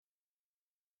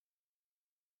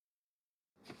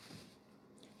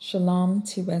Shalom,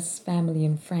 TOS family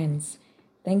and friends.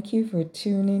 Thank you for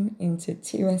tuning into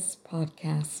TOS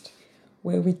Podcast,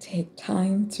 where we take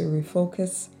time to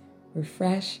refocus,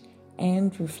 refresh,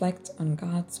 and reflect on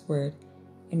God's Word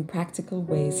in practical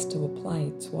ways to apply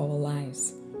it to our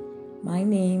lives. My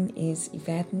name is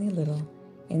Yvette Little,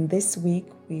 and this week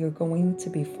we are going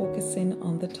to be focusing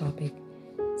on the topic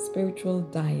Spiritual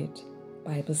Diet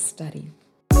Bible Study.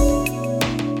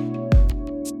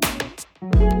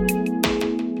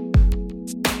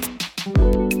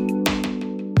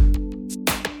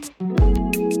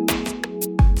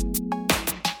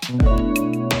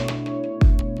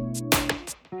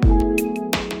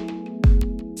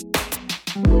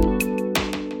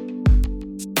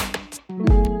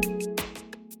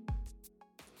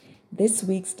 This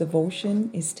week's devotion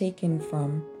is taken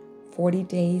from 40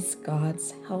 Days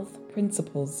God's Health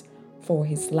Principles for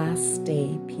His Last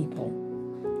Day People,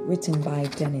 written by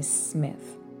Dennis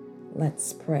Smith.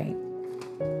 Let's pray.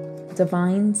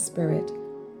 Divine Spirit,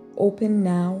 open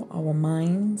now our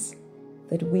minds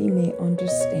that we may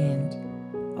understand,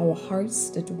 our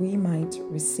hearts that we might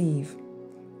receive,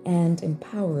 and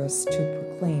empower us to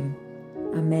proclaim.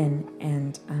 Amen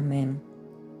and amen.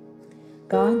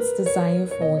 God's desire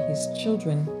for His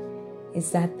children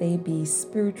is that they be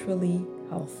spiritually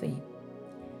healthy.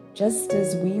 Just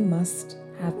as we must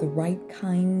have the right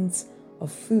kinds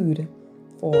of food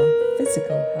for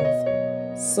physical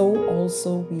health, so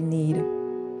also we need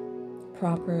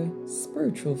proper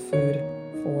spiritual food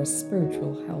for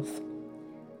spiritual health.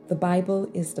 The Bible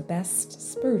is the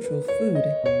best spiritual food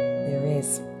there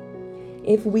is.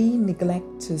 If we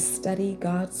neglect to study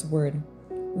God's Word,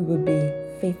 we will be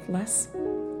faithless,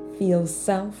 feel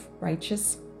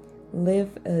self-righteous,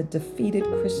 live a defeated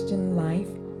Christian life,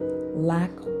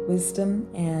 lack wisdom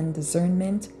and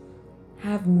discernment,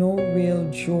 have no real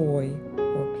joy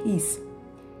or peace,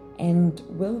 and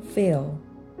will fail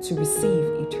to receive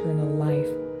eternal life.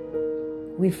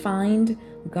 We find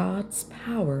God's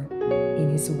power in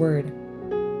His Word.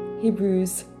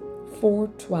 Hebrews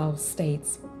 4:12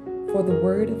 states, "For the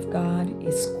Word of God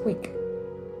is quick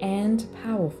and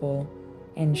powerful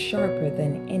and sharper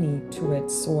than any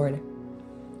two-edged sword."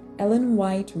 Ellen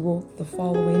White wrote the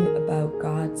following about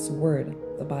God's Word,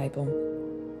 the Bible.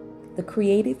 The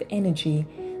creative energy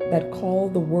that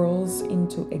called the worlds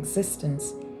into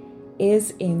existence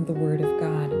is in the Word of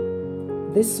God.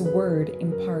 This Word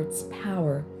imparts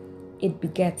power. It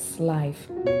begets life.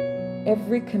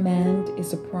 Every command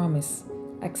is a promise,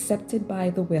 accepted by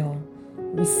the will,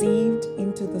 received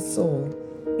into the soul.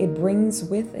 It brings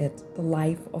with it the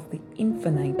life of the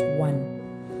Infinite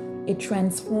One. It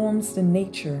transforms the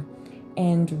nature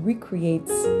and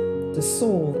recreates the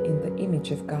soul in the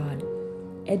image of God.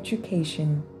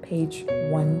 Education, page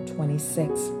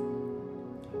 126.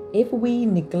 If we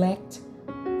neglect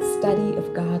study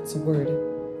of God's Word,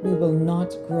 we will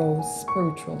not grow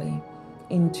spiritually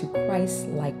into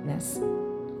Christ-likeness.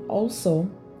 Also,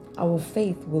 our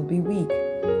faith will be weak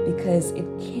because it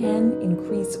can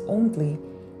increase only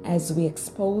as we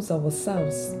expose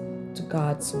ourselves to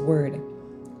God's Word.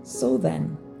 So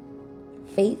then,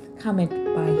 faith cometh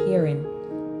by hearing,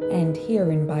 and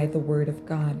hearing by the Word of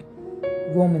God.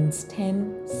 Romans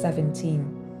 10:17.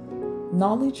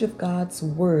 Knowledge of God's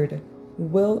Word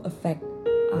will affect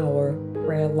our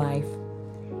prayer life.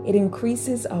 It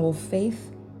increases our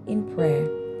faith in prayer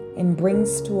and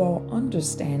brings to our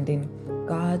understanding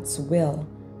God's will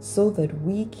so that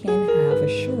we can have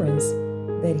assurance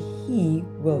that He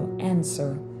will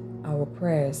answer our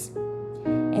prayers.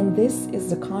 And this is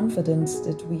the confidence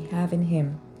that we have in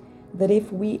Him, that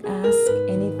if we ask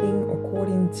anything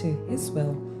according to His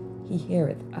will, He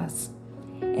heareth us.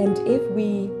 And if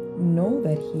we know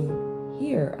that He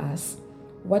hear us,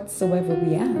 whatsoever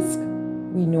we ask,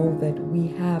 we know that we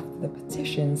have the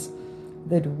petitions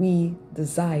that we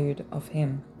desired of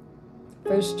Him.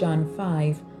 1 John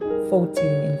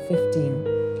 5:14 and 15.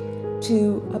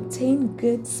 To obtain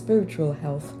good spiritual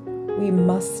health, we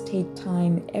must take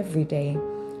time every day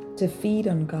to feed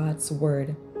on God's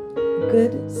Word.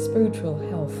 Good spiritual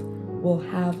health will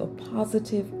have a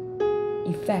positive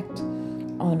effect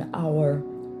on our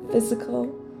physical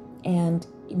and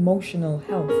emotional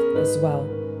health as well.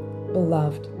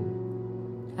 Beloved,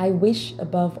 I wish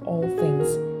above all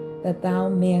things that thou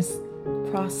mayest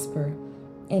prosper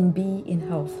and be in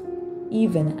health,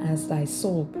 even as thy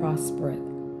soul prospereth.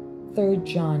 3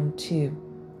 John 2.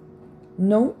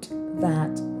 Note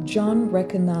that John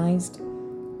recognized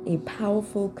a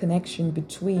powerful connection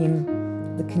between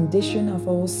the condition of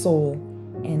our soul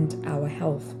and our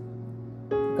health.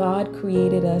 God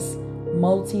created us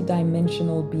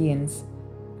multi-dimensional beings.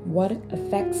 What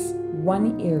affects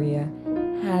one area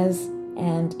has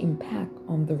an impact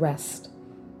on the rest,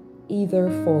 either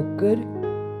for good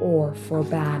or for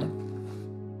bad.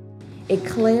 A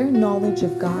clear knowledge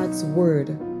of God's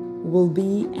word will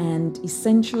be an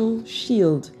essential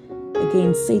shield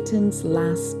against Satan's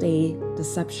last day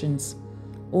deceptions.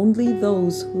 Only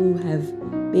those who have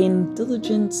been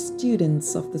diligent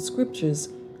students of the scriptures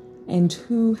and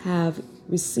who have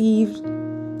received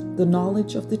the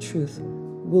knowledge of the truth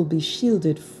will be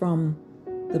shielded from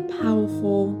the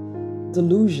powerful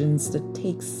delusions that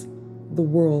takes the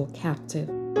world captive.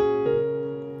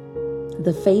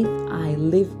 The Faith I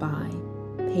Live By,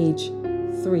 page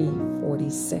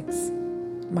 346.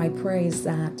 My prayer is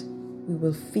that we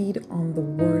will feed on the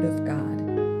Word of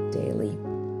God daily.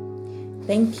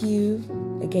 Thank you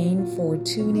again for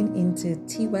tuning into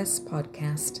T-West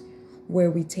Podcast, where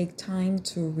we take time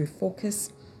to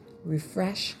refocus,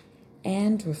 refresh,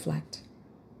 and reflect.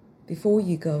 Before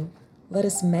you go, let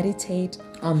us meditate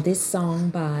on this song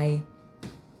by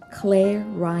Claire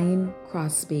Ryan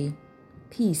Crosby,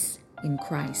 Peace in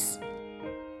Christ.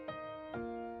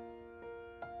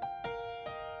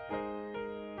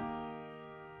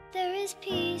 There is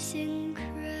peace in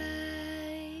Christ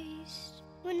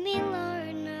when we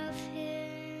learn of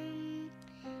Him.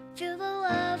 Feel the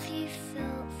love He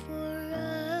felt for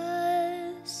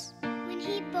us when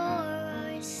He bore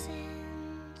our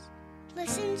sins.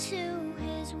 Listen to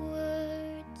His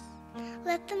words,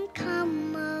 let them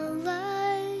come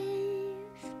alive.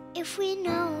 If we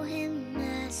know Him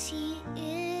as He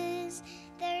is,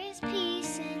 there is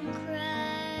peace in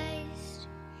Christ.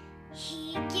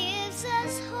 He gives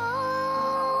us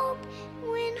hope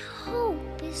when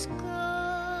hope is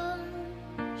gone.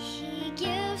 He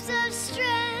gives us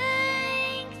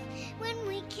strength when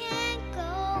we can't go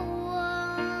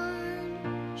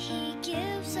on. He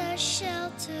gives us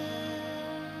shelter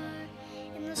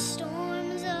in the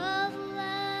storms of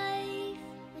life.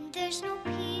 When there's no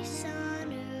peace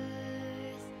on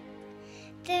earth,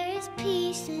 there is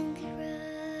peace in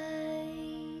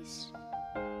Christ.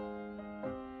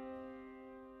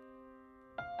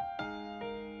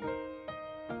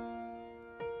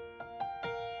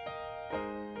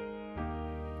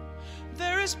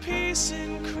 There is peace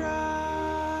in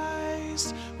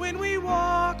Christ when we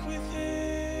walk with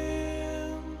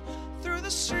Him through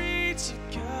the streets of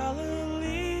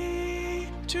Galilee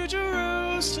to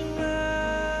Jerusalem.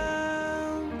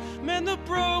 Mend the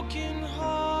broken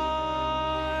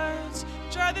hearts,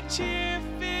 dry the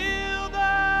tear-filled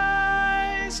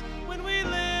eyes. When we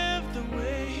live the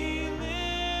way He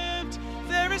lived,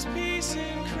 there is peace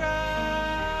in Christ.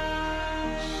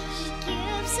 He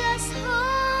gives us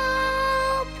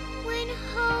hope when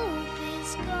hope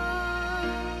is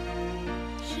gone.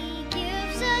 He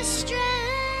gives us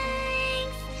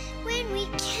strength when we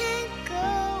can't go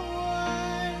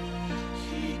on.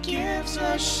 He gives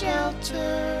us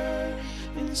shelter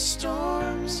in the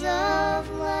storms of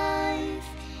life.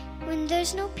 When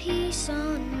there's no peace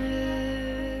on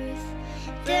earth,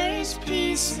 there is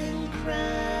peace in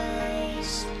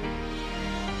Christ.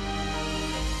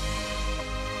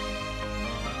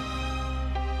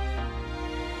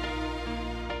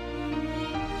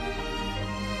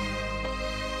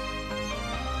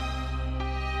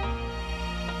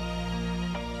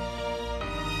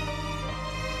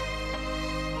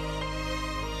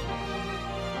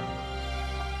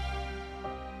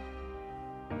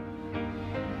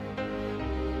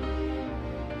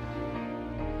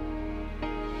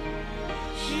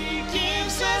 He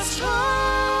gives us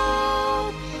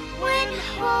hope when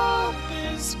hope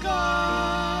is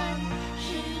gone.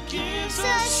 He gives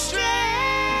us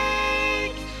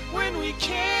strength when we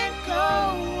can't go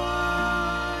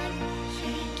on.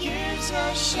 He gives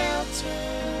us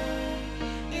shelter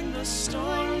in the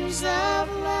storms of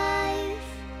life.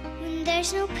 When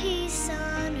there's no peace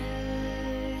on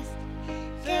earth,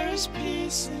 There is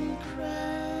peace in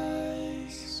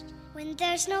Christ. when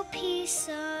there's no peace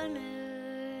on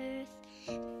earth,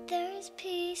 there is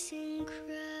peace in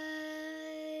Christ.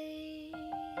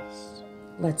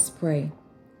 Let's pray.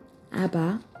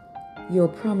 Abba, your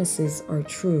promises are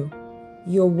true.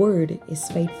 Your word is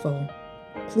faithful.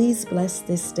 Please bless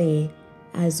this day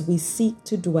as we seek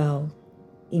to dwell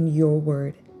in your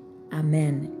word.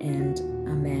 Amen and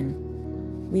amen.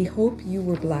 We hope you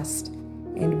were blessed,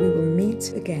 and we will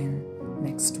meet again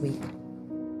next week.